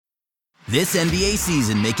This NBA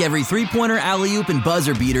season, make every three-pointer, alley-oop, and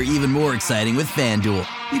buzzer beater even more exciting with FanDuel.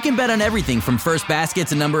 You can bet on everything from first basket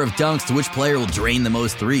to number of dunks to which player will drain the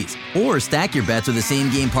most threes. Or stack your bets with a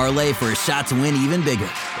same-game parlay for a shot to win even bigger.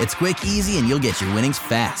 It's quick, easy, and you'll get your winnings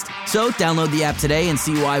fast. So download the app today and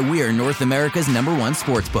see why we're North America's #1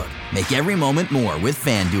 sportsbook. Make every moment more with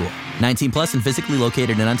FanDuel. 19 plus and physically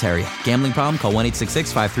located in Ontario. Gambling problem? Call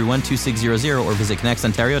 1-866-531-2600 or visit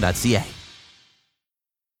connectsontario.ca.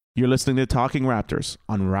 You're listening to Talking Raptors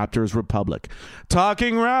on Raptors Republic.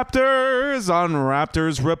 Talking Raptors on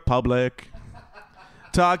Raptors Republic.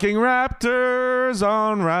 Talking Raptors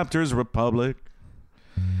on Raptors Republic.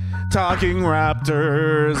 Talking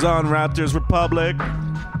Raptors on Raptors Republic.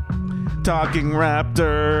 Talking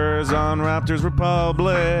Raptors on Raptors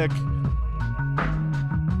Republic.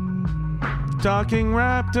 Talking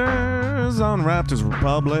Raptors on Raptors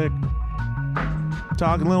Republic.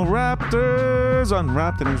 Talking little Raptors on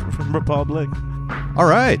Raptors Republic. All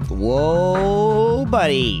right. Whoa,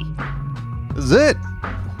 buddy. This is it.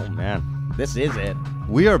 Oh, man. This is it.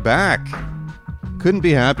 We are back. Couldn't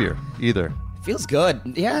be happier either. Feels good.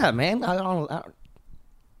 Yeah, man.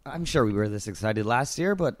 I'm sure we were this excited last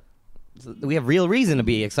year, but we have real reason to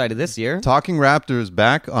be excited this year. Talking Raptors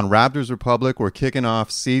back on Raptors Republic. We're kicking off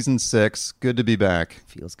Season 6. Good to be back.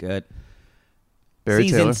 Feels good. Barry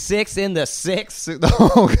Season Taylor. 6 in the 6.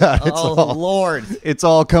 Oh, God. Lord. It's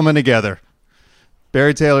all coming together.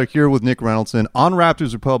 Barry Taylor here with Nick Reynoldson on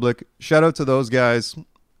Raptors Republic. Shout out to those guys.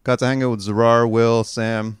 Got to hang out with Zarar, Will,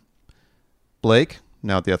 Sam, Blake,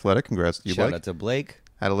 now at The Athletic. Congrats to you, Blake. Shout out to Blake.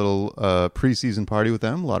 Had a little preseason party with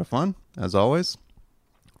them. A lot of fun, as always.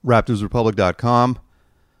 RaptorsRepublic.com.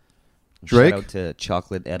 Drake. Shout out to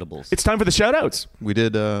Chocolate Edibles. It's time for the shout-outs. We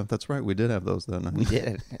did, that's right, we did have those then. We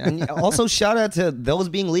did. And also shout out to those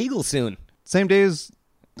being legal soon. Same day as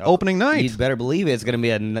opening night. You'd better believe it. It's going to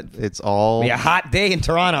be It's all... a hot day in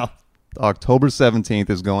Toronto. October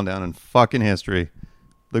 17th is going down in fucking history.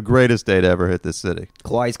 The greatest day to ever hit this city.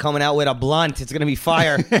 Kawhi's coming out with a blunt. It's going to be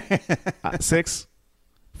fire. 6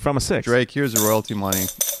 from a 6. Drake, here's your royalty money.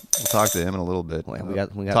 We'll talk to him in a little bit. Well, we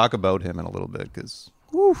got talk about him in a little bit because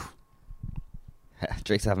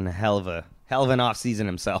Drake's having a hell of an off season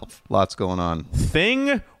himself. lots going on.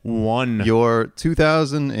 Thing 1. Your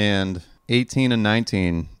 2018 and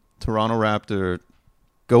 19 Toronto Raptor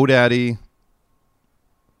GoDaddy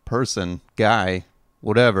person, guy,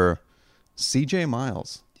 whatever, CJ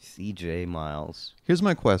Miles. CJ Miles. Here's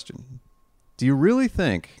my question. Do you really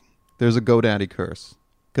think there's a GoDaddy curse?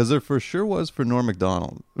 Because there for sure was for Norm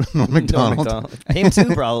Macdonald. Norm Macdonald. Him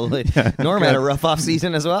too, probably. Norm had a rough off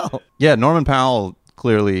season as well. Yeah, Norman Powell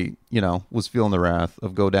clearly, was feeling the wrath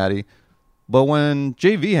of GoDaddy. But when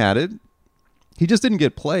JV had it, he just didn't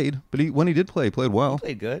get played. But when he did play, he played well.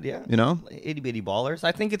 Played good, yeah. Itty bitty ballers.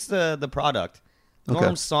 I think it's the product. Okay.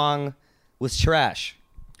 Norm's song was trash.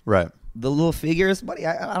 Right. The little figures, buddy,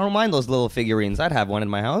 I don't mind those little figurines. I'd have one in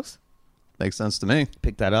my house. Makes sense to me.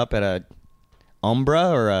 Pick that up at a Umbra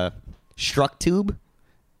or a Structube.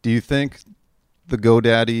 Do you think the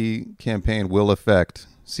GoDaddy campaign will affect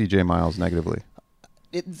CJ Miles negatively?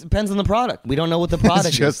 It depends on the product. We don't know what the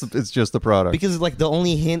product is. It's just the product. Because the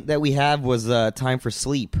only hint that we have was time for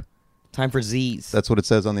sleep. Time for Z's. That's what it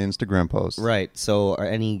says on the Instagram post. Right. So are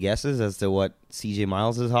any guesses as to what CJ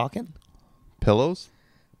Miles is hawking? Pillows?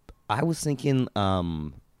 I was thinking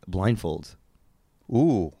blindfolds.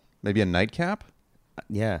 Ooh, maybe a nightcap?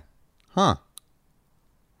 Yeah. Huh.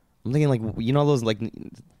 I'm thinking those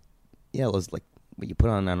those what you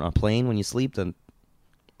put on a plane when you sleep, the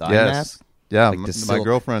eye mask. Yeah, Like my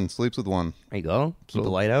girlfriend sleeps with one. There you go. Keep So-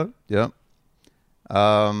 the light out. Yep.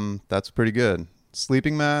 That's pretty good.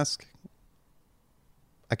 Sleeping mask.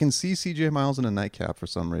 I can see CJ Miles in a nightcap for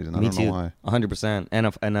some reason. I Me don't too. know why. 100%. And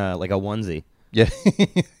a onesie. Yeah,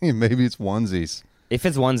 maybe it's onesies. If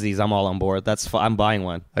it's onesies, I'm all on board. I'm buying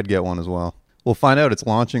one. I'd get one as well. We'll find out. It's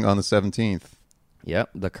launching on the 17th.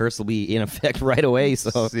 Yep. The curse will be in effect right away.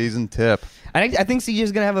 So Season tip. I think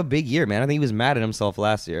CJ's gonna have a big year, man. I think he was mad at himself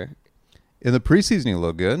last year. In the preseason, he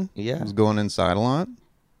looked good. Yeah. He was going inside a lot.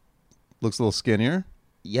 Looks a little skinnier.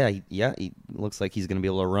 Yeah. He looks like he's gonna be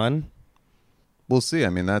able to run. We'll see. I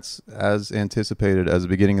mean, that's as anticipated as the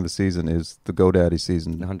beginning of the season is the GoDaddy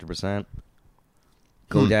season. 100%.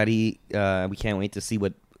 GoDaddy. We can't wait to see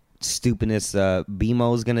what stupidness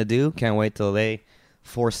BMO's gonna do. Can't wait till they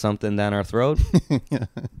force something down our throat.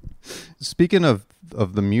 Speaking of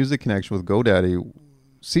the music connection with GoDaddy,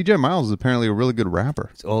 CJ Miles is apparently a really good rapper.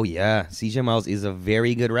 Oh yeah, CJ Miles is a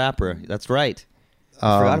very good rapper. That's right.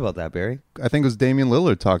 I forgot about that, Barry. I think it was Damian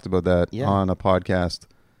Lillard talked about that Yeah. on a podcast.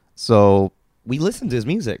 So We listened to his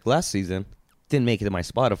music last season. Didn't make it to my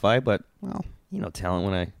Spotify, but Well,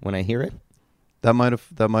 talent when I hear it. that might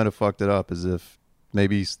have fucked it up, as if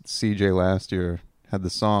maybe CJ last year had the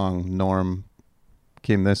song, Norm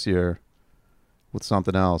came this year with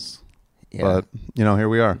something else. Yeah. But, here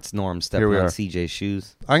we are. It's Norm stepping Here we on are. CJ's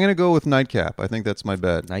shoes. I'm going to go with Nightcap. I think that's my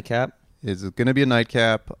bet. Nightcap? Is it going to be a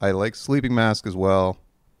Nightcap? I like Sleeping Mask as well.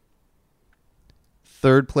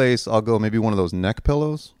 Third place, I'll go maybe one of those neck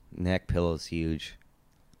pillows. Neck pillow's huge.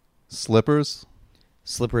 Slippers.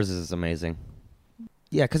 Slippers is amazing.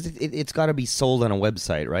 Yeah, because it's got to be sold on a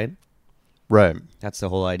website, right? Right. That's the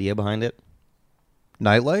whole idea behind it.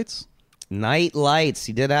 Nightlights? Night lights.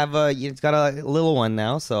 He did have it's got a little one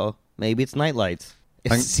now, so maybe it's night lights.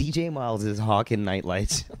 If CJ Miles is hawking night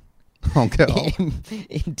lights Okay. in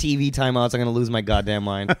TV timeouts, I'm going to lose my goddamn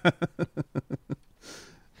mind.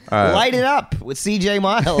 All right. Light it up with CJ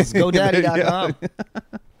Miles. GoDaddy.com.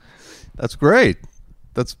 That's great.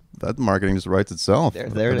 That marketing just writes itself.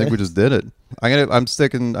 There I it think we is. just did it. I'm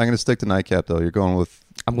gonna stick to Nightcap though. You're going with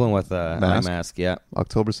I'm going with Night Mask. Yeah,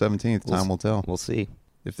 October 17th. Time will tell. we'll see.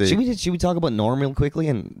 If they Should we talk about Norm real quickly?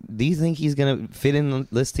 And do you think he's going to fit in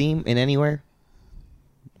this team in anywhere?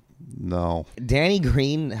 no. Danny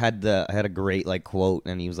Green had a great quote,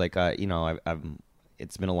 and he was like, I've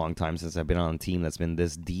it's been a long time since I've been on a team that's been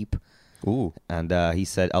this deep. Ooh. And he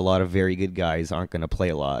said a lot of very good guys aren't going to play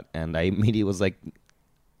a lot. And I immediately was like,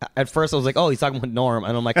 at first I was like, oh, he's talking about Norm.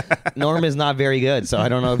 And I'm like, Norm is not very good, so I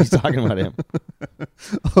don't know if he's talking about him.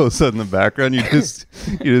 All of a sudden, in the background, you just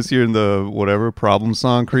hearing the whatever problem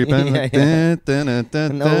song creep in. Yeah, Dun, dun, dun,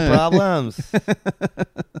 dun, No dun. problems.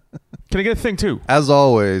 Can I get a thing too? As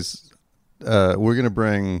always, we're gonna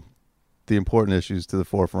bring the important issues to the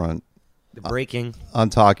forefront The breaking. on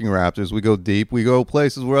Talking Raptors. We go deep. We go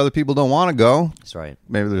places where other people don't want to go. That's right.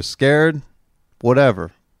 Maybe they're scared.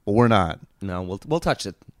 Whatever. But we're not. No, we'll touch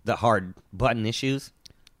the hard button issues.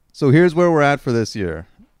 So here's where we're at for this year.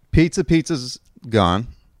 Pizza's gone.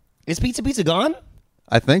 Is Pizza gone?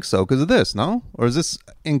 I think so because of this, no? Or is this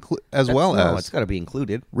No, it's got to be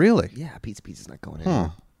included. Really? Yeah, Pizza's not going Huh.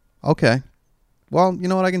 anywhere. Okay. Well, you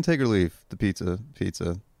know what? I can take or leave the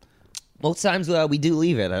pizza. Most times we do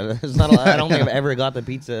leave it. It's not. I don't think I've ever got the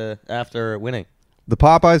pizza after winning. The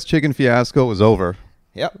Popeyes chicken fiasco was over.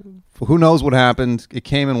 Yep. Who knows what happened? It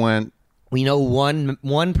came and went. We know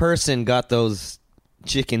one person got those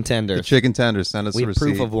chicken tenders. The chicken tenders sent us We a have receipt.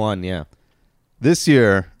 proof of one. Yeah. This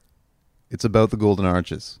year, it's about the Golden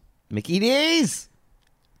Arches. Mickey D's.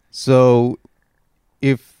 So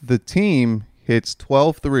if the team hits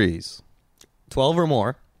 12 threes 12 or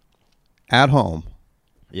more. at home,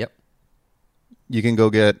 Yep. you can go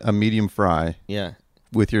get a medium fry Yeah.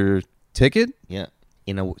 with your ticket. Yeah.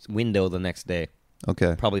 In a window the next day.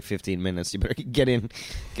 Okay. Probably 15 minutes. You better get in,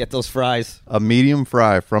 get those fries. A medium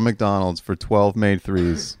fry from McDonald's for 12 made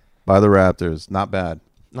threes by the Raptors. Not bad.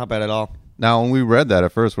 Not bad at all. Now, when we read that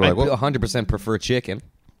at first, we're I like, well, 100% prefer chicken.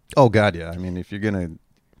 oh, God, yeah. I mean, if you're going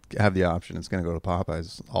to have the option, it's going to go to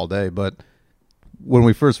Popeyes all day. But when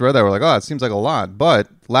we first read that, we're like, oh, it seems like a lot. But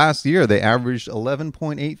last year, they averaged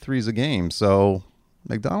 11.8 threes a game. So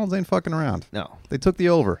McDonald's ain't fucking around. No. They took the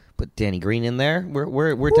over. Put Danny Green in there.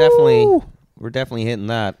 We're definitely hitting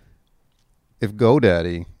that. If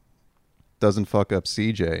GoDaddy doesn't fuck up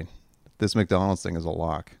CJ, this McDonald's thing is a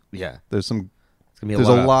lock. Yeah. There's It's gonna be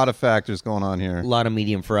a lot of factors going on here. A lot of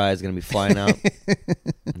medium fries going to be flying out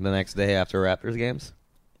the next day after Raptors games.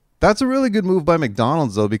 That's a really good move by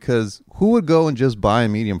McDonald's, though, because who would go and just buy a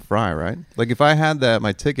medium fry, right? Like, if I had that,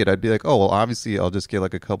 my ticket, I'd be like, oh, well, obviously, I'll just get,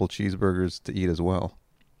 like, a couple cheeseburgers to eat as well.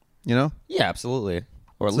 You know? Yeah, absolutely.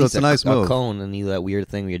 Or at So least it's a nice move. cone and you do that weird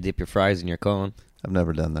thing where you dip your fries in your cone. I've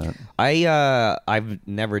never done that. I've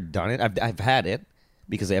never done it. I've had it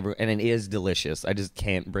and it is delicious. I just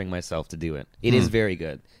can't bring myself to do it. It is very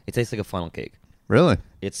good. It tastes like a funnel cake. Really?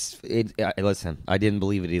 Listen, I didn't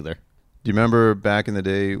believe it either. Do you remember back in the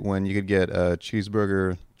day when you could get a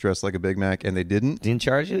cheeseburger dressed like a Big Mac and they didn't? Didn't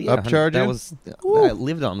charge you? Yeah, Upcharge that you? was. I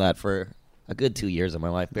lived on that for a good 2 years of my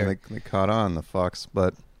life. And they caught on, the fucks.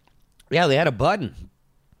 But, Yeah, they had a button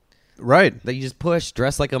right. that you just push,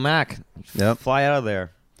 dress like a Mac, Yep. fly out of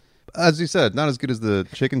there. As you said, not as good as the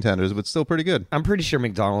chicken tenders, but still pretty good. I'm pretty sure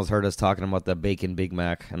McDonald's heard us talking about the bacon Big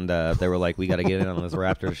Mac, and they were like, we got to get in on this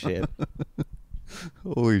Raptors shit.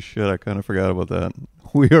 Holy shit, I kind of forgot about that.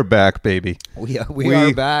 We are back, baby. We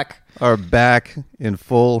are back. Are back in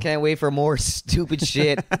full. Can't wait for more stupid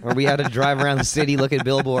shit where we had to drive around the city, look at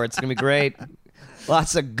billboards. It's going to be great.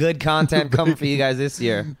 Lots of good content coming for you guys this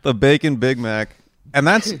year. The bacon Big Mac. And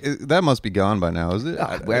that must be gone by now, is it?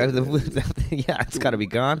 Yeah, it's got to be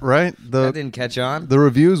gone. Right? That didn't catch on. The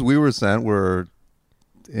reviews we were sent were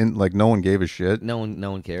like no one gave a shit. No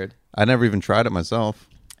one cared. I never even tried it myself.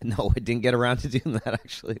 No, it didn't get around to doing that,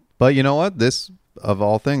 actually. But you know what? This, of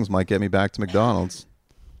all things, might get me back to McDonald's.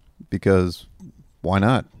 Because why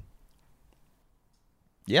not?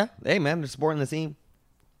 Yeah. Hey, man, they're supporting the team.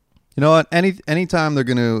 You know what? Anytime they're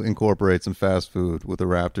going to incorporate some fast food with the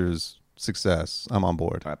Raptors' success, I'm on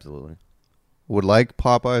board. Absolutely. Would like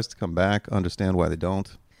Popeyes to come back, understand why they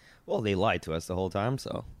don't. Well, they lied to us the whole time,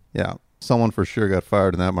 so. Yeah. Someone for sure got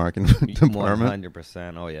fired in that marketing department.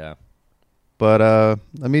 100%. Oh, yeah. But a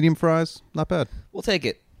medium fries, not bad. We'll take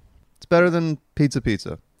it. It's better than pizza.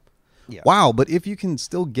 Yeah. Wow, but if you can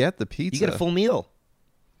still get the pizza, You get a full meal.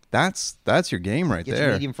 that's your game right Get there.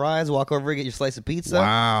 your medium fries, walk over, get your slice of pizza.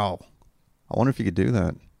 Wow. I wonder if you could do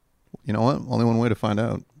that. You know what? Only one way to find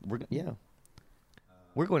out. We're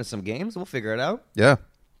going to some games. We'll figure it out. Yeah.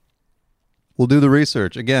 We'll do the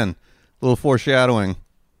research. Again, a little foreshadowing.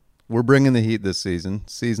 We're bringing the heat this season.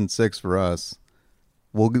 Season 6 for us.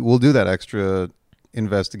 We'll do that extra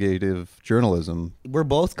investigative journalism. We're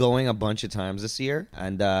both going a bunch of times this year,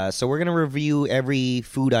 and so we're going to review every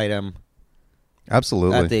food item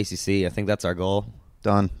Absolutely. at the ACC. I think that's our goal.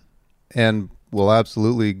 Done. And we'll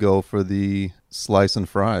absolutely go for the slice and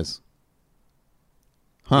fries.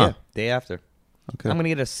 Huh. Yeah, day after. Okay. I'm going to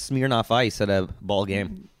get a Smirnoff Ice at a ball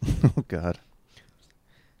game. Oh, God.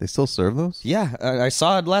 They still serve those? Yeah, I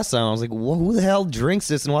saw it last time. I was like, who the hell drinks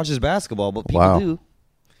this and watches basketball? But people Wow. do.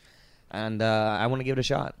 And I want to give it a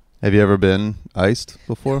shot. Have you ever been iced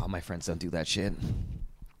before? Oh, my friends don't do that shit.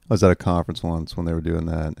 I was at a conference once when they were doing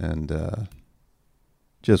that, and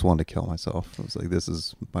just wanted to kill myself. I was like, this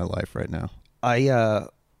is my life right now. The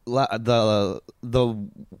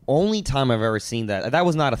only time I've ever seen that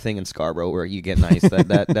was not a thing in Scarborough where you get nice.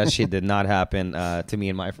 that shit did not happen to me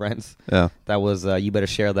and my friends. Yeah. That was you better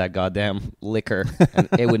share that goddamn liquor, and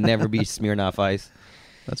it would never be Smirnoff Ice.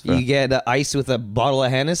 That's fair. You get ice with a bottle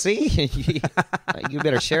of Hennessy, you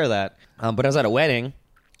better share that. But I was at a wedding,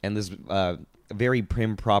 and this very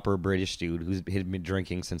prim, proper British dude who had been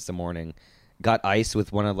drinking since the morning got ice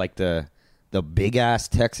with one of like the big ass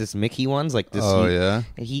Texas Mickey ones, like this. Oh, yeah?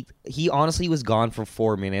 He honestly was gone for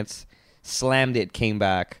 4 minutes, slammed it, came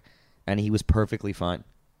back, and he was perfectly fine.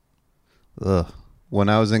 Ugh. When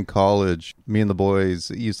I was in college, me and the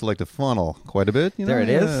boys used to like to funnel quite a bit. You know? There it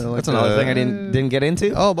is. Yeah, like That's another thing I didn't get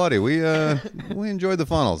into. Oh, buddy, we enjoyed the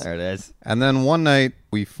funnels. There it is. And then one night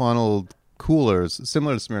we funneled coolers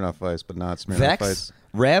similar to Smirnoff Ice, but not Smirnoff Vex, Ice.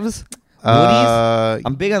 Revs, Woody's.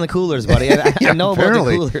 I'm big on the coolers, buddy. I yeah, know about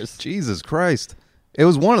apparently. the coolers. Jesus Christ. It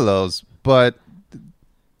was one of those, but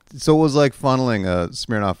so it was like funneling a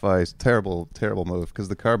Smirnoff Ice. Terrible, terrible move because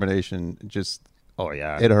the carbonation just, Oh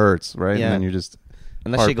yeah, it hurts, right? Yeah. And then you're just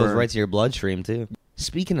and that shit goes heartburn. right to your bloodstream too.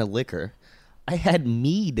 Speaking of liquor, I had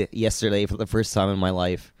mead yesterday for the first time in my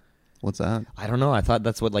life. What's that? I don't know. I thought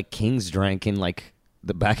that's what like kings drank in like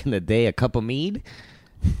the back in the day, a cup of mead.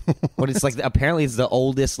 But it's like apparently it's the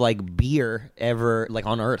oldest like beer ever like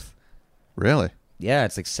on Earth. Really? Yeah,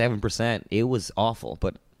 it's like 7%. It was awful,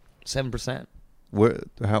 but 7%. Where'd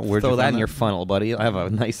Throw you that find in your funnel, buddy. I have a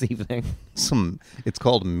nice evening. It's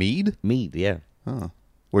called mead? Mead, yeah. Oh.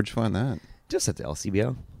 Where'd you find that? Just at the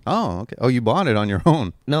LCBO. Oh, okay. Oh, you bought it on your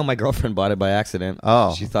own. No, my girlfriend bought it by accident.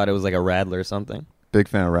 Oh. She thought it was like a Radler or something. Big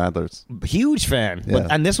fan of Radlers. Huge fan. Yeah.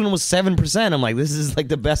 And this one was 7%. I'm like, this is like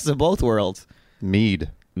the best of both worlds. Mead.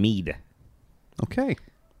 Mead. Okay.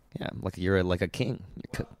 Yeah, like you're like a king.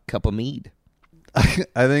 Cup of mead.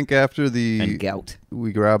 I think after And gout.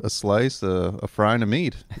 we grab a slice, a fry, and a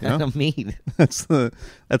mead. You know? And a mead. That's the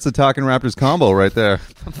Talking Raptors combo right there.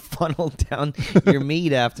 Funnel down your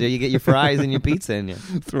meat after you get your fries and your pizza in you.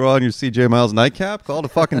 Throw on your CJ Miles nightcap. Call it a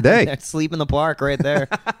fucking day. Sleep in the park right there.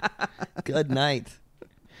 Good night.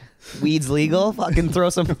 Weed's legal. Fucking throw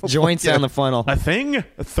some joints down the funnel. A thing?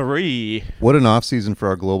 3. What an off season for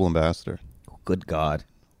our global ambassador. Good God.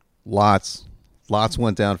 Lots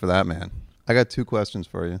went down for that man. I got 2 questions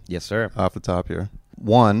for you Yes, sir. off the top here.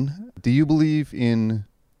 One, do you believe in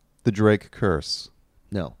the Drake curse?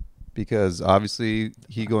 No. Because obviously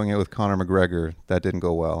he going out with Conor McGregor, that didn't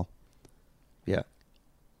go well. Yeah.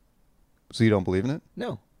 So you don't believe in it?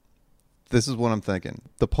 No. This is what I'm thinking.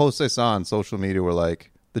 The posts I saw on social media were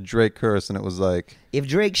like the Drake curse, and it was like, If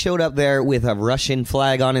Drake showed up there with a Russian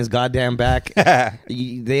flag on his goddamn back, the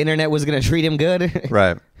internet was going to treat him good.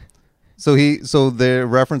 right. So the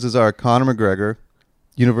references are Conor McGregor,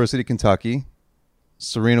 University of Kentucky,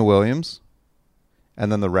 Serena Williams,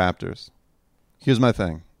 and then the Raptors. Here's my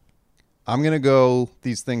thing. I'm going to go,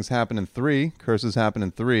 these things happen in 3, curses happen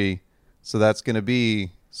in 3, so that's going to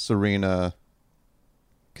be Serena,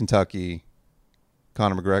 Kentucky,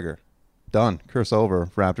 Conor McGregor. Done. Curse over.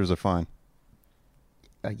 Raptors are fine.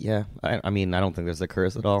 Yeah, I mean, I don't think there's a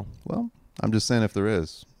curse at all. Well, I'm just saying if there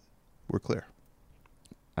is, we're clear.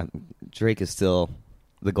 Drake is still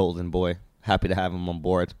the golden boy. Happy to have him on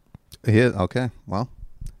board. Yeah. Okay. Well,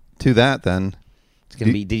 to that then. It's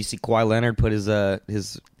gonna be. Did you see Kawhi Leonard put his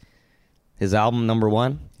album number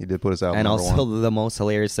 1? He did put his album And number also 1. the most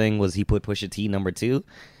hilarious thing was he put Pusha T number 2.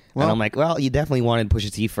 Well- And I'm like, well, you definitely wanted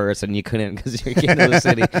Pusha T first, and you couldn't because you're king of the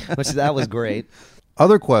city, which that was great.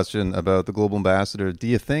 Other question about the global ambassador. Do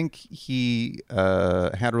you think he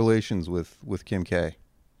had relations with Kim K?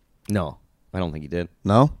 No, I don't think he did.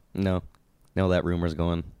 No? No, that rumor's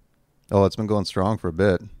going. Oh, it's been going strong for a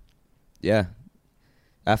bit. Yeah,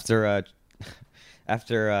 after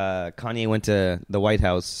Kanye went to the White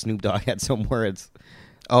House, Snoop Dogg had some words.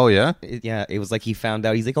 Oh, yeah? It was like he found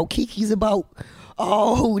out. He's like, oh, Kiki's about.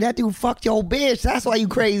 Oh, that dude fucked your bitch. That's why you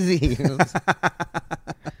crazy.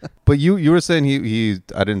 But you were saying he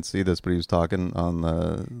I didn't see this, but he was talking on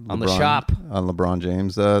the On the shop. on LeBron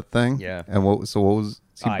James thing. Yeah. And what was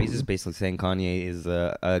He's just basically saying Kanye is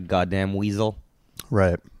a goddamn weasel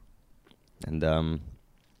right? and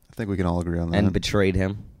I think we can all agree on that. and betrayed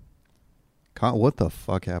him. What the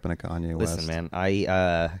fuck happened to Kanye West? Listen, man,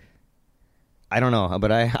 I don't know,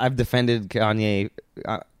 but I've defended Kanye.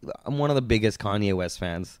 I'm one of the biggest Kanye West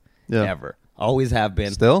fans ever. Always have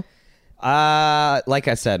been. Still? Like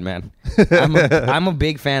I said, man, I'm a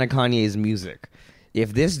big fan of Kanye's music.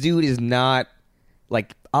 If this dude is not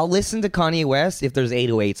like, I'll listen to Kanye West if there's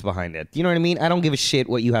 808s behind it. You know what I mean? I don't give a shit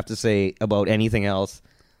what you have to say about anything else.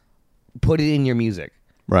 Put it in your music.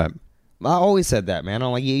 Right. I always said that, man.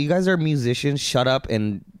 I'm like, you guys are musicians. Shut up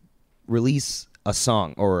and release a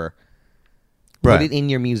song or put it in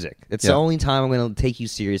your music. It's the only time I'm going to take you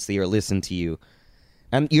seriously or listen to you.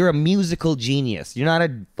 And you're a musical genius. You're not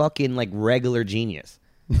a fucking like regular genius.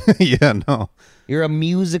 Yeah, no. You're a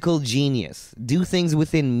musical genius. Do things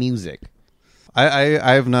within music.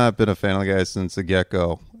 I have not been a fan of the guy since the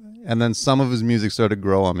get-go. And then some of his music started to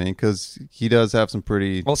grow on me because he does have some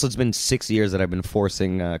pretty... Also, it's been 6 years that I've been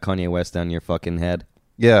forcing Kanye West down your fucking head.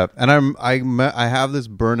 Yeah, and I have this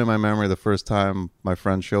burned in my memory the first time my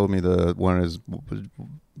friend showed me when his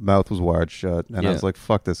mouth was wired shut. And I was like,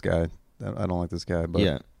 fuck this guy. I don't like this guy.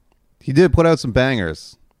 But he did put out some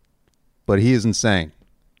bangers, but he is insane.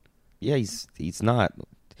 Yeah, he's not.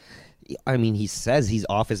 I mean, he says he's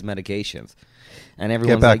off his medications. And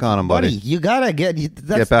everyone's get back like, on him, buddy. You gotta get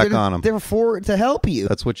back on him. They're to help you.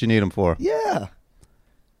 That's what you need him for. Yeah.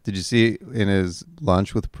 Did you see in his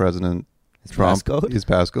lunch with President Trump? Passcode? His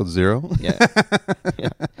passcode 0? Yeah. Yeah.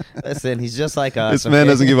 Listen, he's just like us. This man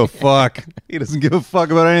doesn't give a fuck. He doesn't give a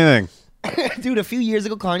fuck about anything. Dude, a few years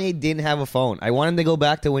ago, Kanye didn't have a phone. I want him to go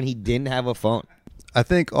back to when he didn't have a phone. I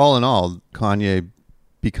think all in all, Kanye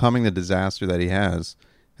becoming the disaster that he has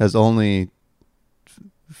only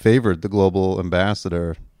favored the global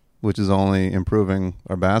ambassador, which is only improving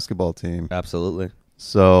our basketball team. Absolutely.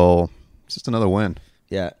 So it's just another win.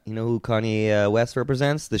 Yeah. You know who Kanye West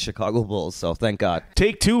represents? The Chicago Bulls. So thank God.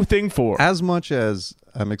 Take 2, thing 4. As much as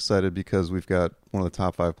I'm excited because we've got one of the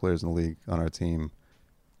top 5 players in the league on our team,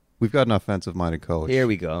 we've got an offensive-minded coach. Here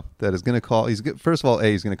we go. That is going to call. First of all,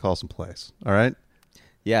 he's going to call some plays. All right.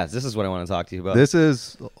 Yes, this is what I want to talk to you about. This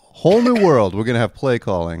is a whole new world. We're going to have play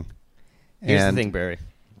calling. Here's the thing, Barry.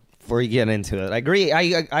 Before you get into it, I agree.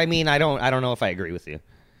 I mean, I don't know if I agree with you.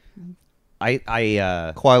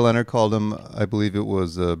 Kawhi Leonard called him, I believe it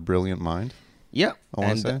was a brilliant mind. Yeah. I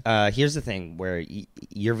want to say. Here's the thing where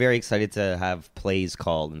you're very excited to have plays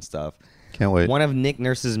called and stuff. Can't wait. One of Nick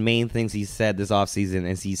Nurse's main things he said this offseason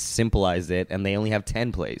is he simplified it, and they only have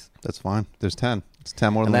 10 plays. That's fine. There's 10. It's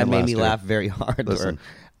 10 more And than that made last me year. laugh very hard. Listen.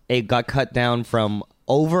 It got cut down from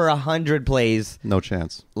over 100 plays No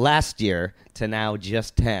chance. last year to now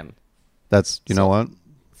just 10. That's, you know what?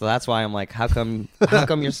 So that's why I'm like, how come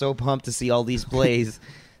you're so pumped to see all these plays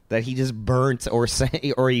that he just burnt or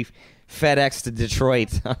he FedExed to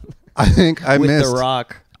Detroit I think I with missed The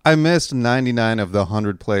Rock? I missed 99 of the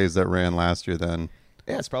 100 plays that ran last year then.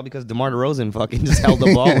 Yeah, it's probably because DeMar DeRozan fucking just held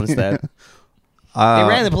the ball instead. They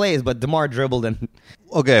ran the plays, but DeMar dribbled and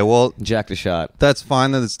Okay, well, jacked a shot. that's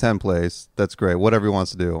fine that it's 10 plays. That's great. Whatever he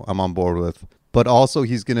wants to do, I'm on board with. But also,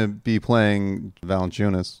 he's going to be playing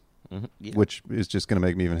Valanciunas, Yeah. which is just going to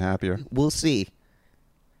make me even happier. We'll see.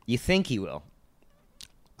 You think he will?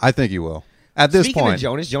 I think he will. At this Speaking point.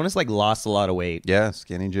 of Jonas like lost a lot of weight. Yeah,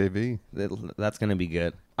 skinny JV. That's going to be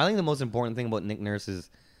good. I think the most important thing about Nick Nurse is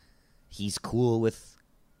he's cool with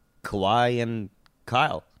Kawhi and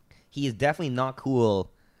Kyle. He is definitely not cool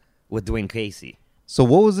with Dwayne Casey. So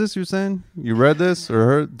what was this you're saying? You read this or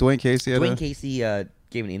heard Dwayne Casey? Dwayne Casey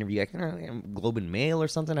gave an interview, Globe and Mail or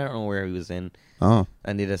something. I don't know where he was in. Oh.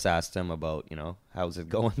 And they just asked him about, how's it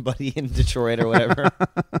going, buddy, in Detroit or whatever.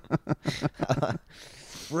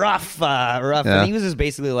 Rough. Yeah. And he was just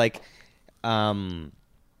basically like,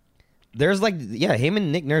 there's him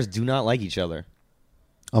and Nick Nurse do not like each other.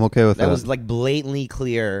 I'm okay with that. That was like blatantly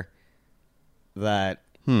clear that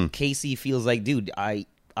Hmm. Casey feels like, dude, I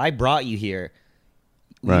brought you here.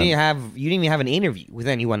 You Right. didn't even have an interview with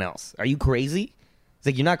anyone else. Are you crazy? It's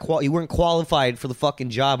like you weren't qualified for the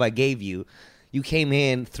fucking job I gave you. You came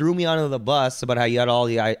in, threw me under the bus about how you had all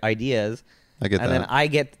the ideas. I get and that. then I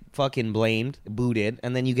get fucking blamed, booted,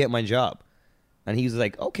 and then you get my job. And he was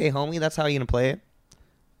like, okay, homie, that's how you're going to play it.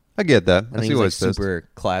 I get that. And I then see he what was it like says. super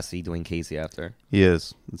classy doing Casey after. He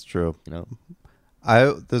is. It's true. You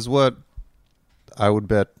This is what I would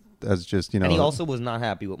bet as just, And he also was not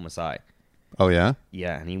happy with Masai. Oh, yeah?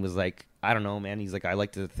 Yeah, and he was like, I don't know, man. He's like, I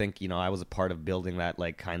like to think, I was a part of building that,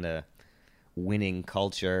 like, kind of winning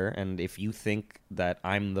culture. And if you think that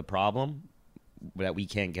I'm the problem, that we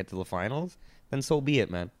can't get to the finals, then so be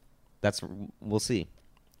it, man. We'll see.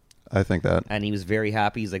 I think that. And he was very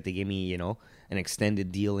happy. He's like, they gave me, an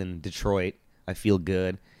extended deal in Detroit. I feel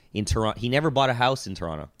good. In Toronto, he never bought a house in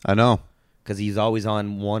Toronto I know. because he's always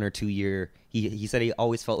on 1 or 2 year. He said he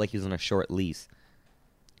always felt like he was on a short lease.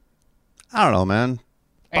 I don't know, man.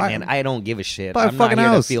 Hey, man, I don't give a shit. buy a I'm not fucking here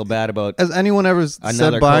house. to feel bad about. Has anyone ever Another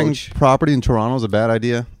said buying coach. property in Toronto is a bad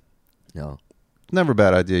idea? No. Never a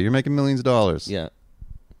bad idea. You're making millions of dollars. Yeah.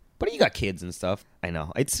 But you got kids and stuff. I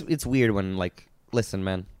know. It's weird when, like, listen,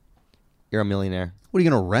 man, you're a millionaire. What are you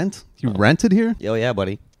going to rent? You rented here? Oh, yeah,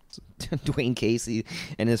 buddy. Dwayne Casey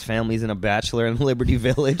and his family's in a bachelor in Liberty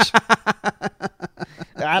Village.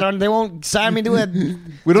 They won't sign me to it.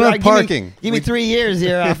 We don't have parking. Give me 3 years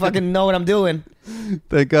here. I fucking know what I'm doing.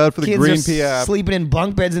 Thank God for the Kids Green are Pea app. sleeping in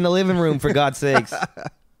bunk beds in the living room, for God's sakes.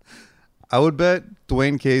 I would bet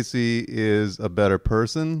Dwayne Casey is a better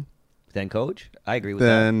person Then, coach, I agree with that.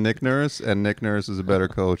 than Nick Nurse, and Nick Nurse is a better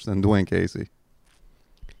coach than Dwayne Casey.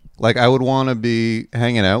 Like, I would want to be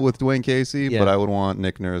hanging out with Dwayne Casey, Yeah. but I would want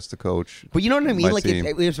Nick Nurse to coach. But you know what I mean? my Like, team.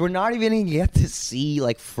 if we're not even going to get to see,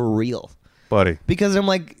 like, for real. Buddy. Because I'm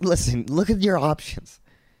like, listen, look at your options.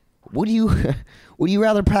 Would you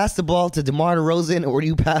rather pass the ball to DeMar DeRozan, or would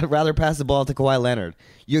you rather pass the ball to Kawhi Leonard?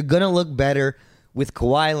 You're going to look better with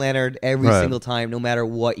Kawhi Leonard every Right. single time, no matter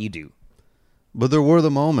what you do. But there were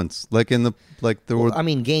the moments, there were. I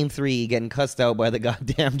mean, Game 3, getting cussed out by the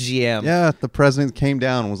goddamn GM. Yeah, the president came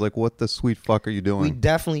down and was like, "What the sweet fuck are you doing?" We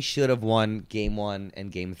definitely should have won Game 1 and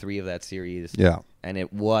Game 3 of that series. Yeah. And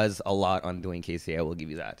it was a lot on Dwayne Casey. I will give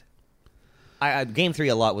you that. Game 3,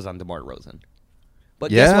 a lot was on DeMar DeRozan.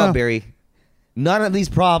 But guess Yeah. what, Barry? None of these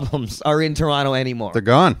problems are in Toronto anymore. They're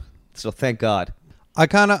gone. So thank God.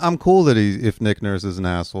 I'm cool that if Nick Nurse is an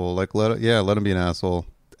asshole, like let him be an asshole.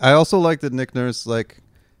 I also like that Nick Nurse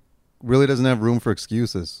really doesn't have room for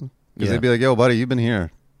excuses, because Yeah. they'd be like, "Yo, buddy, you've been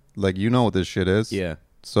here, like you know what this shit is." Yeah.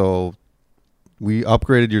 So we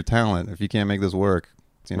upgraded your talent. If you can't make this work,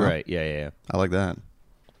 Right. Yeah. I like that,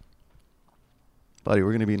 buddy.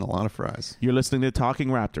 We're gonna be eating a lot of fries. You're listening to Talking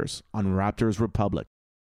Raptors on Raptors Republic.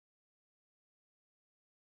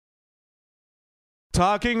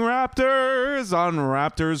 Talking Raptors on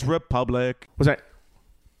Raptors Republic. Was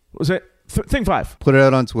that thing 5? Put it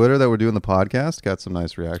out on Twitter that we're doing the podcast. Got some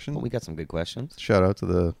nice reaction. Well, we got some good questions. Shout out to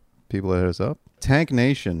the people that hit us up. Tank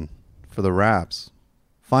Nation for the Raps.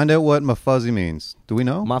 Find out what Mafuzzy means. Do we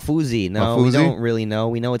know? Mafuzi. No, we Mafuzi? don't really know.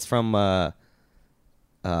 We know it's from like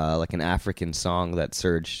an African song that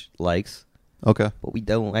Serge likes. Okay. But we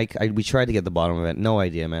don't like. We tried to get the bottom of it. No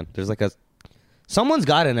idea, man. There's like someone's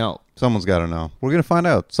got to know. Someone's got to know. We're going to find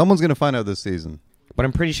out. Someone's going to find out this season. But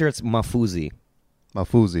I'm pretty sure it's Mafuzi.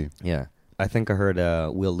 Mafuzzy. Yeah. I think I heard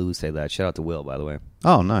Will Lou say that. Shout out to Will, by the way.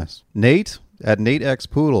 Oh, nice. Nate at Nate X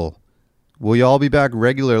Poodle. Will y'all be back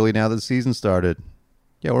regularly now that the season started?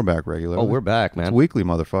 Yeah, we're back regularly. Oh, we're back, man. It's weekly,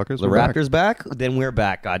 motherfuckers. The We're back. Raptors back? Then we're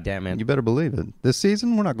back, goddammit. You better believe it. This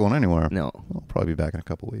season, we're not going anywhere. No. We'll probably be back in a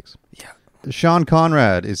couple weeks. Yeah. Sean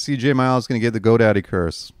Conrad, is CJ Miles going to get the GoDaddy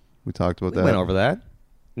curse? We talked about We that. went over that.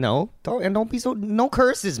 No. Don't be so... No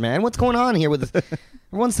curses, man. What's going on here with this?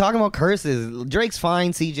 Everyone's talking about curses. Drake's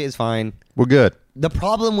fine. CJ's fine. We're good. The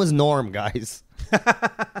problem was Norm, guys.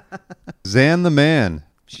 Zan the Man.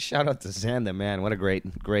 Shout out to Zan, the man. What a great...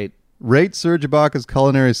 Rate Serge Ibaka's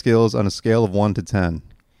culinary skills on a scale of 1 to 10.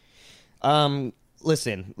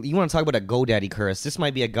 Listen, you want to talk about a GoDaddy curse? This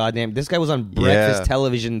might be a goddamn... This guy was on breakfast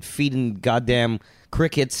television feeding goddamn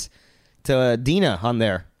crickets to Dina on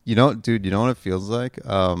there. You know, dude, you know what it feels like?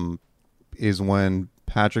 Is when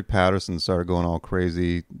Patrick Patterson started going all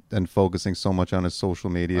crazy and focusing so much on his social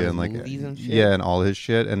media and like movies and shit? yeah, and all his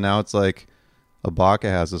shit. And now it's like Ibaka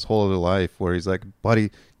has this whole other life where he's like,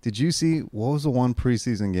 buddy, did you see what was the one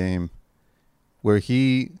preseason game where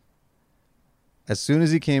he, as soon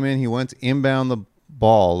as he came in, he went to inbound the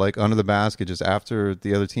ball like under the basket just after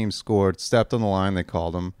the other team scored, stepped on the line, they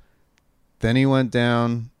called him. Then he went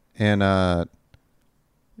down and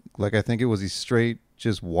like I think it was he straight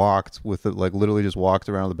just walked with it, like literally just walked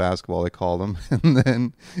around the basketball, they called him, and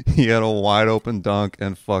then he had a wide open dunk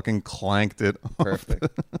and fucking clanked it Perfect.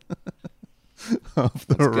 off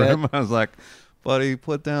the That's rim. good. I was like, buddy,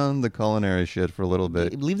 put down the culinary shit for a little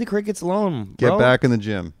bit. Leave the crickets alone. Get bro. back in the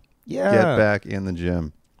gym. Yeah. Get back in the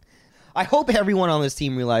gym. I hope everyone on this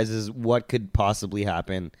team realizes what could possibly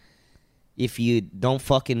happen if you don't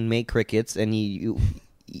fucking make crickets and you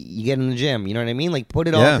get in the gym. You know what I mean? Like, put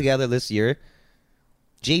it all Yeah. together this year.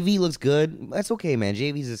 JV looks good. That's okay, man.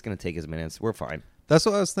 JV's just going to take his minutes. We're fine. That's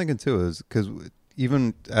what I was thinking too, is because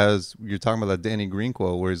even as you're talking about that Danny Green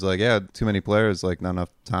quote where he's like, yeah, too many players, like not enough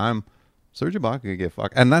time. Serge Ibaka could get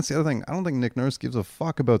fucked. And that's the other thing. I don't think Nick Nurse gives a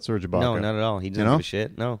fuck about Serge Ibaka. No, not at all. He doesn't know? give a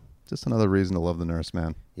shit. No. Just another reason to love the Nurse,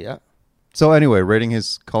 man. Yeah. So anyway, rating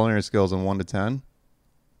his culinary skills on 1 to 10.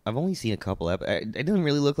 I've only seen a couple. It didn't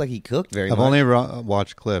really look like he cooked very I've much. only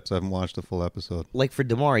watched clips. I haven't watched a full episode. Like for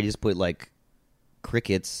DeMar, he just put like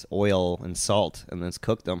crickets, oil, and salt, and then just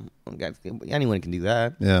cooked them. Anyone can do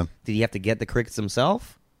that. Yeah. Did he have to get the crickets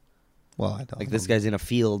himself? Well, I don't Like know. this guy's in a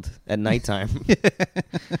field at nighttime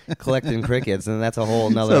collecting crickets, and that's a whole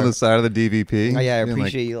It's nother. on the side of the DVP. Oh, yeah, I in,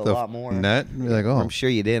 appreciate you a the lot more. Net. You're like, oh, I'm sure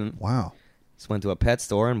you didn't. wow. Just went to a pet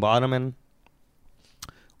store and bought them, and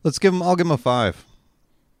Let's give him. I'll give him a 5.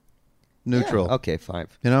 Neutral. Yeah, okay,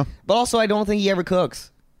 5. You know. But also, I don't think he ever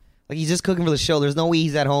cooks. Like he's just cooking for the show. There's no way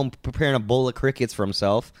he's at home preparing a bowl of crickets for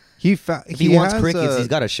himself. If he wants crickets, he's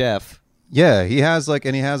got a chef Yeah, he has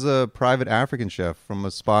and he has a private African chef from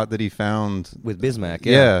a spot that he found. with Bismack.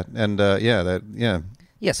 Yeah, and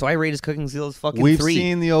Yeah, so I rate his cooking skills fucking We've 3.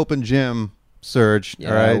 seen the open gym, Serge. Yeah,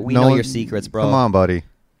 all right, we know your secrets, bro. Come on, buddy.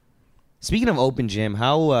 Speaking of open gym,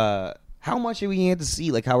 how much are we gonna get to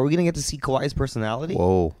see? Like, how are we gonna get to see Kawhi's personality?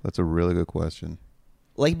 Whoa, that's a really good question.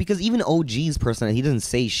 Like, because even OG's personality, he doesn't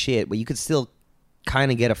say shit, but you could still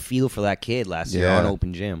kind of get a feel for that kid last year Yeah. on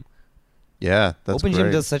Open Gym. Yeah, that's Open great.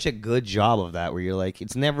 Gym does such a good job of that, where you're like,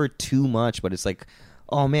 it's never too much, but it's like,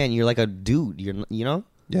 oh man, you're like a dude. You know?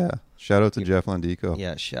 Yeah, shout out to Jeff Landico.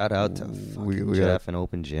 Yeah. Shout out to We fucking got- Jeff and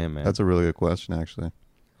Open Gym, man. That's a really good question, actually.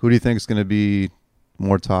 Who do you think is going to be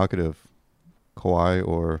more talkative, Kawhi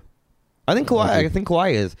or? I think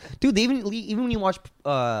Kawhi is, dude. They even when you watch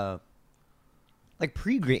like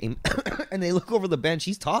pregame and they look over the bench,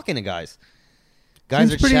 he's talking to guys. Guys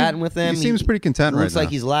Seems are pretty- chatting with him. he seems pretty content right Looks like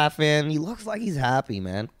now. he's laughing. He looks like he's happy,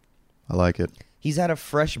 man. I like it. He's had a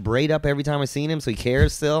fresh braid up every time I've seen him, so he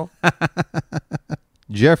cares still.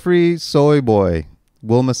 Jeffrey Soyboy,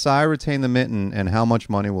 will Masai retain the mitten, and how much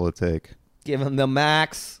money will it take? Give him the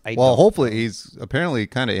max. Well, hopefully he's apparently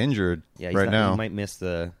kind of injured he's right now. He might miss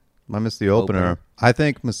the. I missed the opener. Opener. I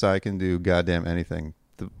think Masai can do goddamn anything.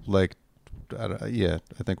 I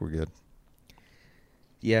think we're good.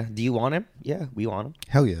 Yeah. Do you want him? Yeah, we want him.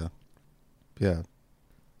 Hell yeah. Yeah.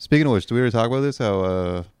 Speaking of which, do we ever talk about this?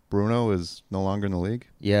 How Bruno is no longer in the league?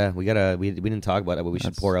 Yeah, we gotta. We didn't talk about it, but we should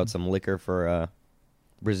That's- pour out some liquor for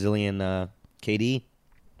Brazilian KD.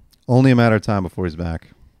 Only a matter of time before he's back.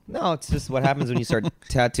 No, it's just what happens when you start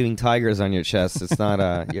tattooing tigers on your chest. It's not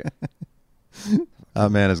That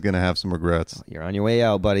man is going to have some regrets. you're on your way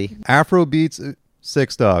out, buddy. Afro Beats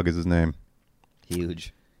Six Dog is his name.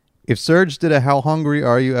 Huge. If Serge did a How Hungry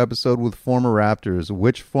Are You episode with former Raptors,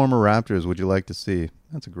 which former Raptors would you like to see?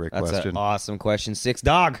 That's a great That's question. an awesome question. Six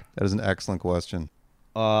Dog. That is an excellent question.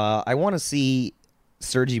 I want to see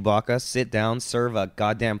Serge Ibaka sit down, serve a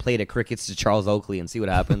goddamn plate of crickets to Charles Oakley, and see what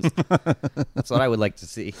happens. That's what I would like to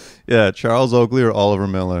see. Yeah, Charles Oakley or Oliver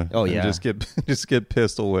Miller. Oh, And yeah. just get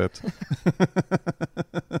pistol whipped.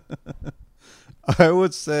 I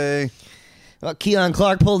would say Well, Keon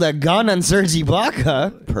Clark pulled a gun on Serge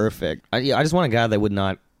Ibaka. Perfect. I just want a guy that would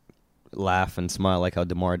not laugh and smile like how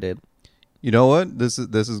DeMar did. you know what? This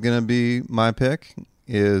is gonna be my pick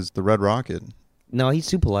is the Red Rocket. No, he's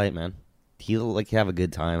too polite, man. He'll like have a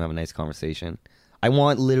good time, have a nice conversation. I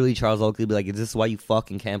want literally Charles Oakley to be like, "Is this why you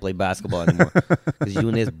fucking can't play basketball anymore? Because you're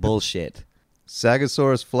doing this bullshit."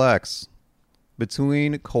 Sagasaurus Flex.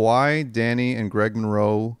 Between Kawhi, Danny, and Greg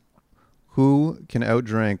Monroe, who can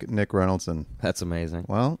outdrink Nick Reynoldson? That's amazing.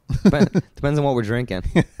 Well, Depends on what we're drinking.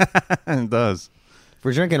 it does. If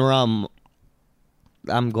we're drinking rum,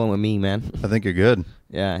 I'm going with me, man. I think you're good.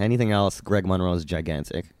 Yeah, anything else, Greg Monroe is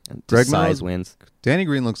gigantic. And Greg just size Monroe's- wins. Danny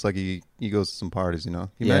Green looks like he goes to some parties, you know?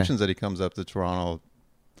 He Yeah. mentions that he comes up to Toronto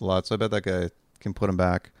a lot, so I bet that guy can put him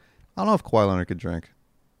back. I don't know if Kawhi Leonard could drink.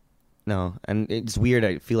 No, and it's weird.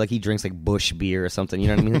 I feel like he drinks like Bush beer or something. You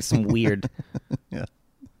know what I mean? Like some weird, Yeah.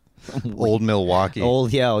 Old Milwaukee.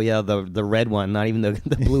 the red one, not even the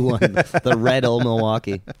blue one, the red old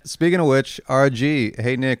Milwaukee. Speaking of which, RG,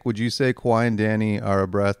 hey Nick, would you say Kawhi and Danny are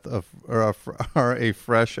are a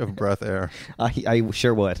fresh of breath air? I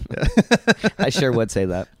sure would. I sure would say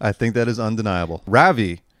that. I think that is undeniable.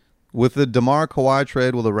 Ravi, with the DeMar Kawhi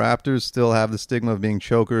trade, will the Raptors still have the stigma of being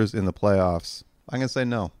chokers in the playoffs? I'm gonna say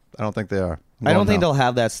no. I don't think they are. I don't think no. they'll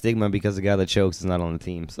have that stigma because the guy that chokes is not on the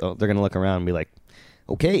team. So they're gonna look around and be like,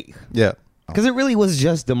 okay. Yeah. Because it really was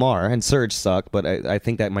just DeMar and Serge sucked, but I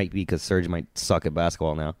think that might be because Serge might suck at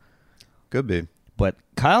basketball now. Could be. But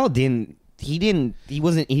Kyle didn't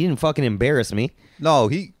fucking embarrass me. No,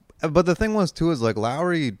 but the thing was too is like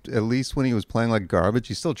Lowry, at least when he was playing like garbage,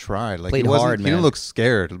 he still tried. Like Played he wasn't, hard, he man. didn't look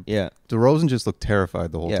scared. Yeah. DeRozan just looked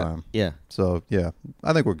terrified the whole Yeah. time. Yeah. So yeah,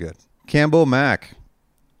 I think we're good. Campbell Mack.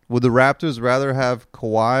 Would the Raptors rather have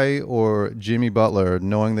Kawhi or Jimmy Butler,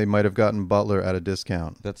 knowing they might have gotten Butler at a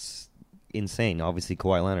discount? That's insane. Obviously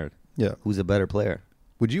Kawhi Leonard. Yeah. Who's a better player?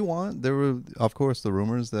 Would you want? There were, of course, the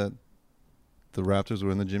rumors that the Raptors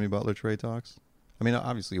were in the Jimmy Butler trade talks. I mean,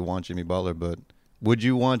 obviously you want Jimmy Butler, but would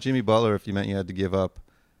you want Jimmy Butler if you meant you had to give up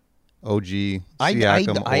OG,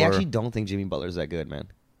 Siakam, I or actually don't think Jimmy Butler's that good, man.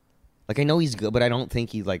 Like, I know he's good, but I don't think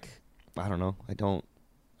he's like, I don't know.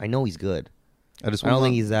 I know he's good. I don't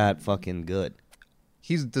think he's that fucking good.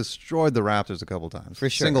 He's destroyed the Raptors a couple times. For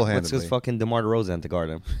sure. Single-handedly. What's his fucking DeMar DeRozan to guard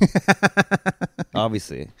him?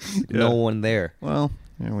 Obviously. Yeah. No one there. Well,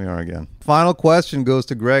 here we are again. Final question goes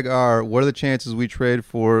to Greg R. What are the chances we trade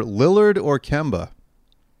for Lillard or Kemba?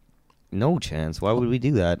 No chance. Why would we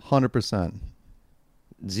do that? 100%.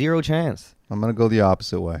 Zero chance. I'm going to go the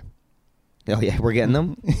opposite way. Oh, yeah, we're getting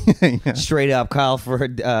them? Yeah. Straight up, Kyle for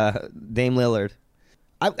Dame Lillard.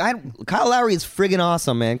 Kyle Lowry is friggin'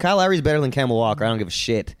 awesome, man. Kyle Lowry's better than Kemba Walker. I don't give a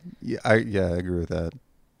shit. Yeah, I agree with that.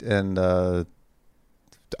 And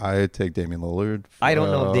I take Damian Lillard. I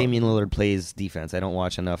don't know if Damian Lillard plays defense. I don't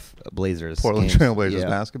watch enough Blazers Portland games. Trailblazers Yeah.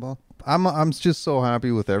 basketball. I'm just so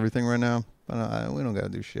happy with everything right now. But we don't got to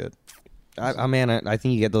do shit. I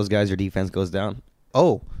think you get those guys, your defense goes down.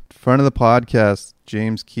 Oh, friend of the podcast,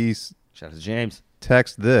 James Keese, Shout out to James.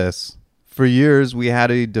 text this. For years, we had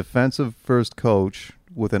a defensive-first coach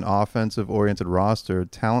with an offensive-oriented roster,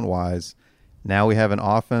 talent-wise. Now we have an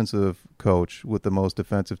offensive coach with the most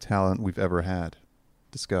defensive talent we've ever had.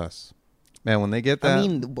 Discuss. Man, when they get that... I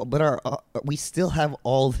mean, but we still have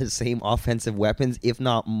all the same offensive weapons, if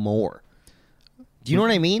not more. Do you know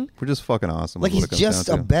what I mean? we're just fucking awesome. Like, is he's what it comes just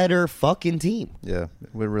down a to. better fucking team. Yeah, it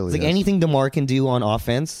really It's like is. anything DeMar can do on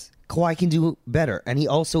offense, Kawhi can do better. And he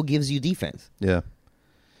also gives you defense. Yeah.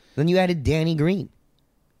 Then you added Danny Green.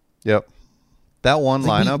 Yep. That one It's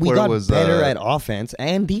like lineup we where got it was... better at offense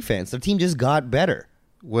and defense. The team just got better.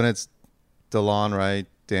 when it's DeLon Wright,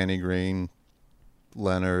 Danny Green,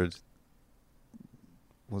 Leonard,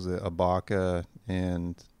 was it Ibaka,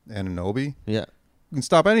 and Anunoby? Yeah. We can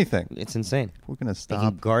stop anything. It's insane. We're going to They can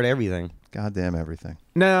stop guard everything. goddamn everything.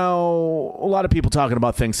 Now, a lot of people talking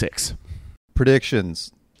about Thing 6.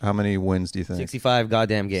 Predictions. How many wins do you think? 65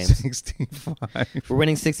 goddamn games. 65. We're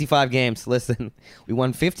winning 65 games. Listen, we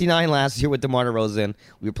won 59 last year with DeMar DeRozan.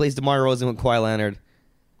 We replaced DeMar DeRozan with Kawhi Leonard.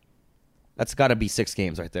 That's got to be 6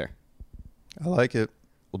 games right there. I like it.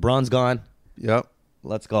 LeBron's gone. Yep.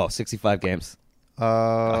 Let's go. 65 games.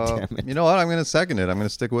 God damn it. You know what? I'm going to second it. I'm going to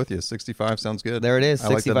stick with you. 65 sounds good. There it is. I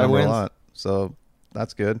like that 65 number wins. a lot. So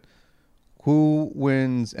that's good. Who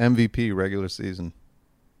wins MVP regular season?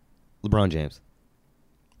 LeBron James.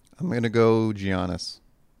 I'm going to go Giannis.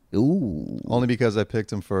 Ooh. Only because I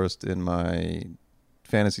picked him first in my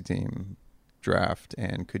fantasy team draft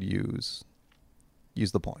and could use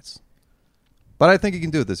the points. But I think he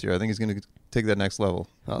can do it this year. I think he's going to take that next level.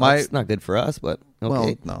 Well, that's not good for us, but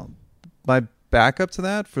okay. Well, no. My backup to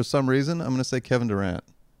that, for some reason, I'm going to say Kevin Durant.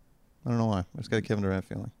 I don't know why. I just got a Kevin Durant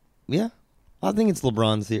feeling. Yeah. I think it's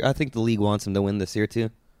LeBron's year. I think the league wants him to win this year, too.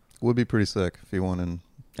 Would be pretty sick if he won in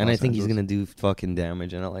And I Los think he's Angeles. going to do fucking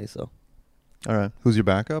damage in LA, so. All right. Who's your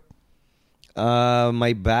backup?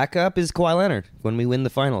 My backup is Kawhi Leonard when we win the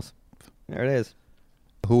finals. There it is.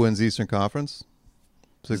 Who wins Eastern Conference?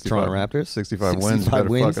 Toronto Raptors. 65 wins. 65 You better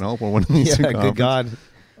wins. fucking hope we're winning the Yeah, Eastern good Conference. God.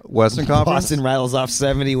 Western Conference? Boston rattles off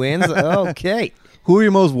 70 wins. Okay. Who are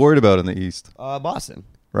you most worried about in the East? Boston.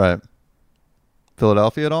 Right.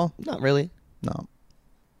 Philadelphia at all? Not really. No.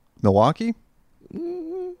 Milwaukee?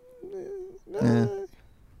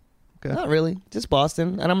 Okay. Not really. Just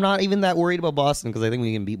Boston. And I'm not even that worried about Boston because I think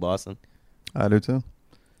we can beat Boston. I do too.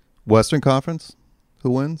 Western Conference,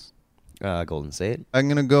 who wins? Golden State. I'm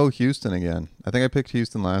going to go Houston again. I think I picked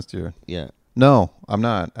Houston last year. Yeah. No, I'm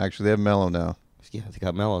not. Actually, they have Melo now. Yeah, they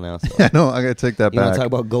got Melo now. So. I know. I got to take that You want back. to talk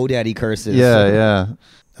about GoDaddy curses? Yeah, yeah.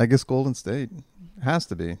 I guess Golden State has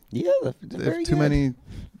to be. Yeah, they're They very have too good. many.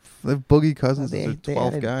 They have Boogie Cousins They as their 12th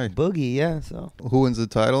added guy. Boogie, yeah. So Who wins the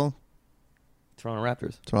title? Toronto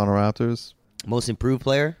Raptors. Toronto Raptors. Most improved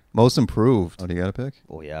player? Most improved. Oh, do you got a pick?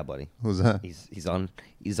 Oh yeah, buddy. Who's that? He's on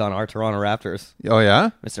our Toronto Raptors. Oh, yeah?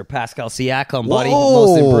 Mr. Pascal Siakam, buddy. Whoa!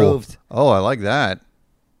 Most improved. Oh, I like that.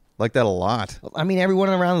 Like that a lot. I mean, everyone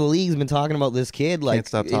around the league's been talking about this kid, like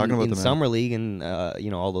stop talking about in the man. summer league and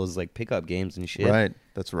all those like pickup games and shit. Right.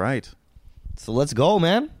 That's right. So let's go,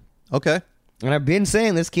 man. Okay. And I've been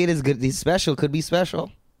saying this kid is good. He's special. Could be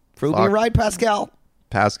special. Prove me Fuck. right, Pascal.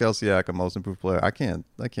 Pascal Siakam, most improved player. I can't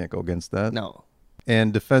go against that. No,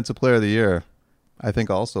 And defensive player of the year, I think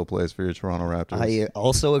also plays for your Toronto Raptors. I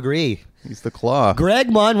also agree. He's the claw.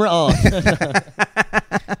 Greg Monroe.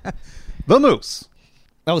 The Moose.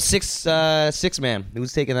 Oh, six man.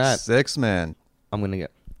 Who's taking that? 6 man. I'm gonna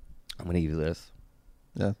give you this,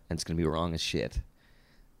 Yeah. and it's gonna be wrong as shit.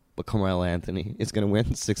 But Carmelo Anthony is gonna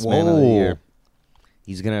win 6th man of the Whoa. year.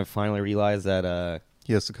 He's gonna finally realize that,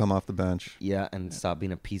 He has to come off the bench. yeah, and stop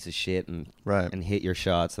being a piece of shit and Right. and hit your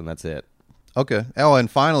shots, and that's it. Okay. Oh, and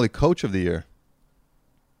finally, coach of the year.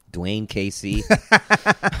 Dwayne Casey,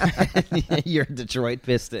 your Detroit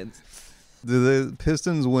Pistons. Do the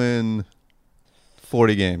Pistons win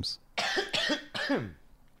 40 games?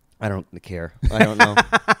 I don't care. I don't know.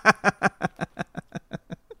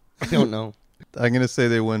 I don't know. I'm going to say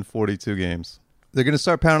they win 42 games. They're going to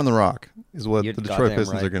start pounding the rock, is what You're the Detroit goddamn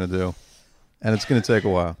Pistons right. are going to do. And it's going to take a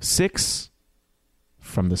while. 6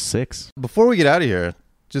 from the 6. Before we get out of here,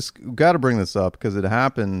 just got to bring this up because it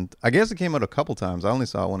happened. I guess it came out a couple times. I only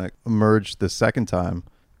saw it when it emerged the second time.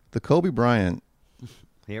 The Kobe Bryant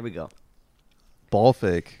Here we go. ball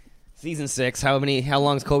fake. Season 6. How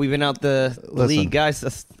long's Kobe been out the Listen. league,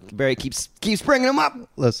 guys? Barry keeps bringing him up.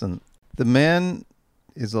 Listen, the man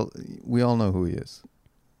is. We all know who he is.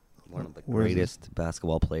 One of the Where is greatest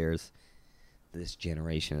basketball players this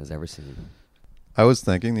generation has ever seen. I was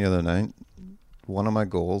thinking the other night, one of my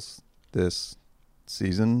goals this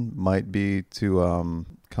season might be to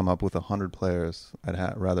come up with 100 players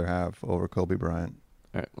I'd rather have over Kobe Bryant.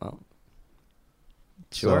 All right, well,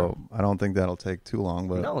 sure. So I don't think that'll take too long.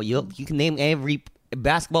 But No, you can name every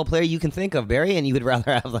basketball player you can think of, Barry, and you would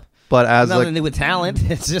rather have them. but as Nothing like to do with talent.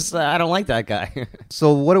 It's just I don't like that guy.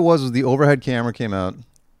 so, what it was the overhead camera came out.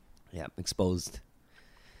 Yeah, exposed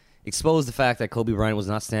the fact that Kobe Bryant was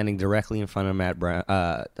not standing directly in front of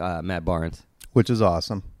Matt Barnes. Which is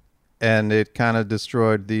awesome, and it kind of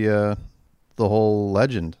destroyed the whole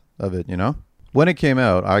legend of it. You know, when it came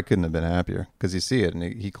out, I couldn't have been happier because you see it, and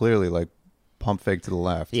he clearly like pump fake to the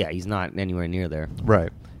left. Yeah, he's not anywhere near there.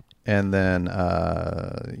 Right. And then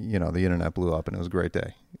the internet blew up, and it was a great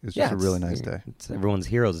day. It was just a really nice day. It's everyone's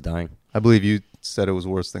heroes dying. I believe you said it was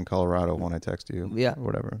worse than Colorado when I texted you, Yeah. or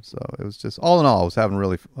whatever. So it was just all in all, I was having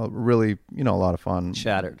really a lot of fun.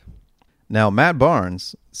 Shattered. Now, Matt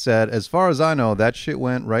Barnes said, as far as I know, that shit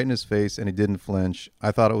went right in his face and he didn't flinch.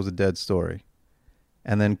 I thought it was a dead story.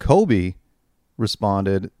 And then Kobe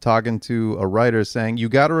responded, talking to a writer, saying, you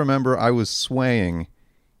got to remember I was swaying.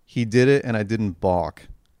 He did it and I didn't balk.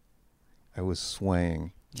 I was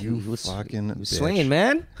swaying. You fucking bitch. Swinging,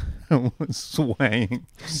 man. I was swaying.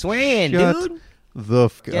 Swinging, Shut dude. the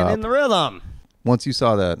f Getting up. in the rhythm. Once you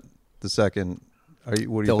saw that, the second, what do you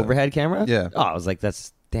The think? overhead camera? Yeah. Oh, I was like,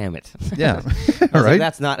 damn it. Yeah. I All was right. like,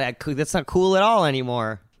 that's not cool at all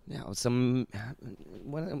anymore. Some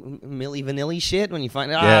Milli Vanilli shit when you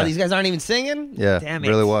find out Yeah. these guys aren't even singing. Yeah. Damn it.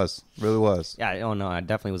 Really was. Really was. Yeah. Oh no, I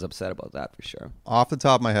definitely was upset about that for sure. Off the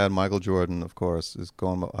top of my head, Michael Jordan, of course, is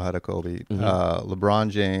going ahead of Kobe. Mm-hmm. LeBron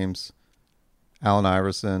James, Allen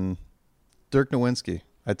Iverson, Dirk Nowitzki.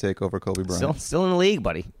 I'd take over Kobe Bryant. Still in the league,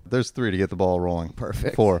 buddy. There's 3 to get the ball rolling.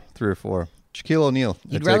 Perfect. 3 or 4. Shaquille O'Neal.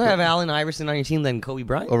 You'd I'd rather take have Allen Iverson on your team than Kobe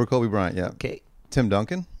Bryant? over Kobe Bryant. Yeah. Okay. Tim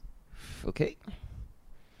Duncan. Okay.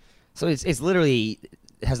 So it's literally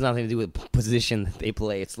has nothing to do with position that they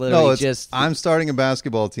play. It's literally No, it's just I'm starting a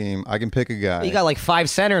basketball team. I can pick a guy. you got like 5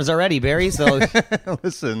 centers already, Barry. So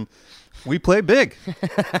Listen, we play big.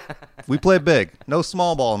 We play big. No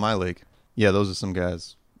small ball in my league. Yeah, those are some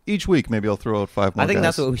guys. Each week, maybe I'll throw out 5 more I think guys.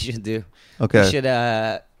 that's what we should do. Okay. We should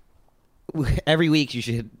every week you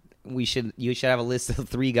should have a list of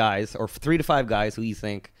 3 guys or 3 to 5 guys who you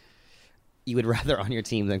think you would rather on your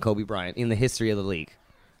team than Kobe Bryant in the history of the league.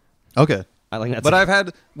 Okay. I think that's.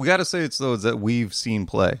 But we got to say it's those that we've seen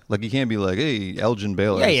play. Like you can't be like, hey, Elgin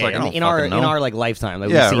Baylor. yeah, It's yeah. like, I don't in our fucking know. like lifetime, like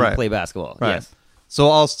Yeah, we've seen right. play basketball. Right. Yes. So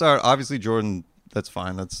I'll start. Obviously, Jordan. That's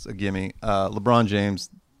fine. That's a gimme. LeBron James.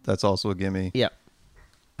 That's also a gimme. Yeah.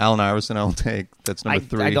 Allen Iverson. I'll take. That's number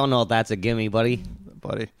 3. I don't know if that's a gimme, buddy.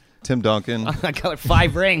 buddy. Tim Duncan. I got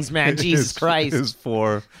 5 rings, man. Jesus Christ. Is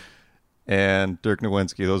 4. And Dirk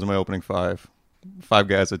Nowitzki. Those are my opening 5. 5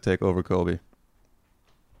 guys that take over Kobe.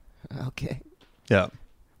 Okay. Yeah.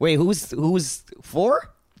 Wait, who's 4?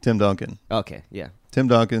 Tim Duncan. Okay, yeah. Tim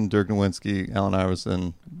Duncan, Dirk Nowitzki, Allen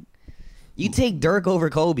Iverson. You take Dirk over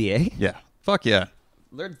Kobe, eh? Yeah. Fuck yeah.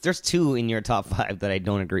 There's 2 in your top 5 that I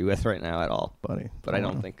don't agree with right now at all, Buddy. but I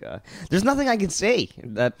don't think there's nothing I can say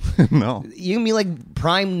that No. you can be like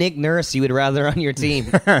prime Nick Nurse you would rather on your team.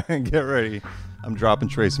 Get ready. I'm dropping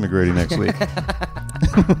Tracy McGrady next week.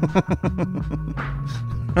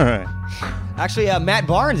 All right. Actually, Matt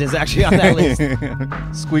Barnes is actually on that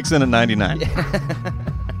list. Squeaks in at 99.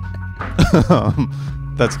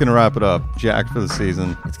 That's going to wrap it up. Jacked for the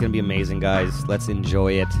season. It's gonna be amazing, guys. Let's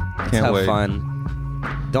enjoy it. Let's Can't have wait. fun.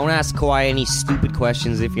 Don't ask Kawhi any stupid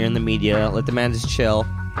questions if you're in the media. Let the man just chill.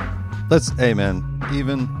 Hey, man,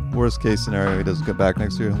 even worst case scenario, he doesn't get back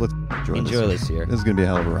next year. Let's Enjoy this year. This is going to be a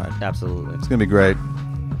hell of a ride. Absolutely. It's going to be great.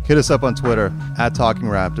 Hit us up on Twitter,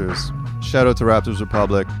 @TalkingRaptors. Shout out to Raptors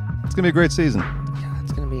Republic. It's going to be a great season. Yeah,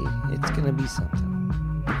 it's gonna be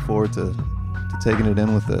something. Look forward to taking it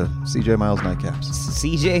in with the CJ Miles nightcaps.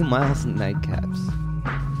 CJ Miles and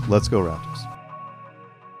Nightcaps. Let's go, Raptors.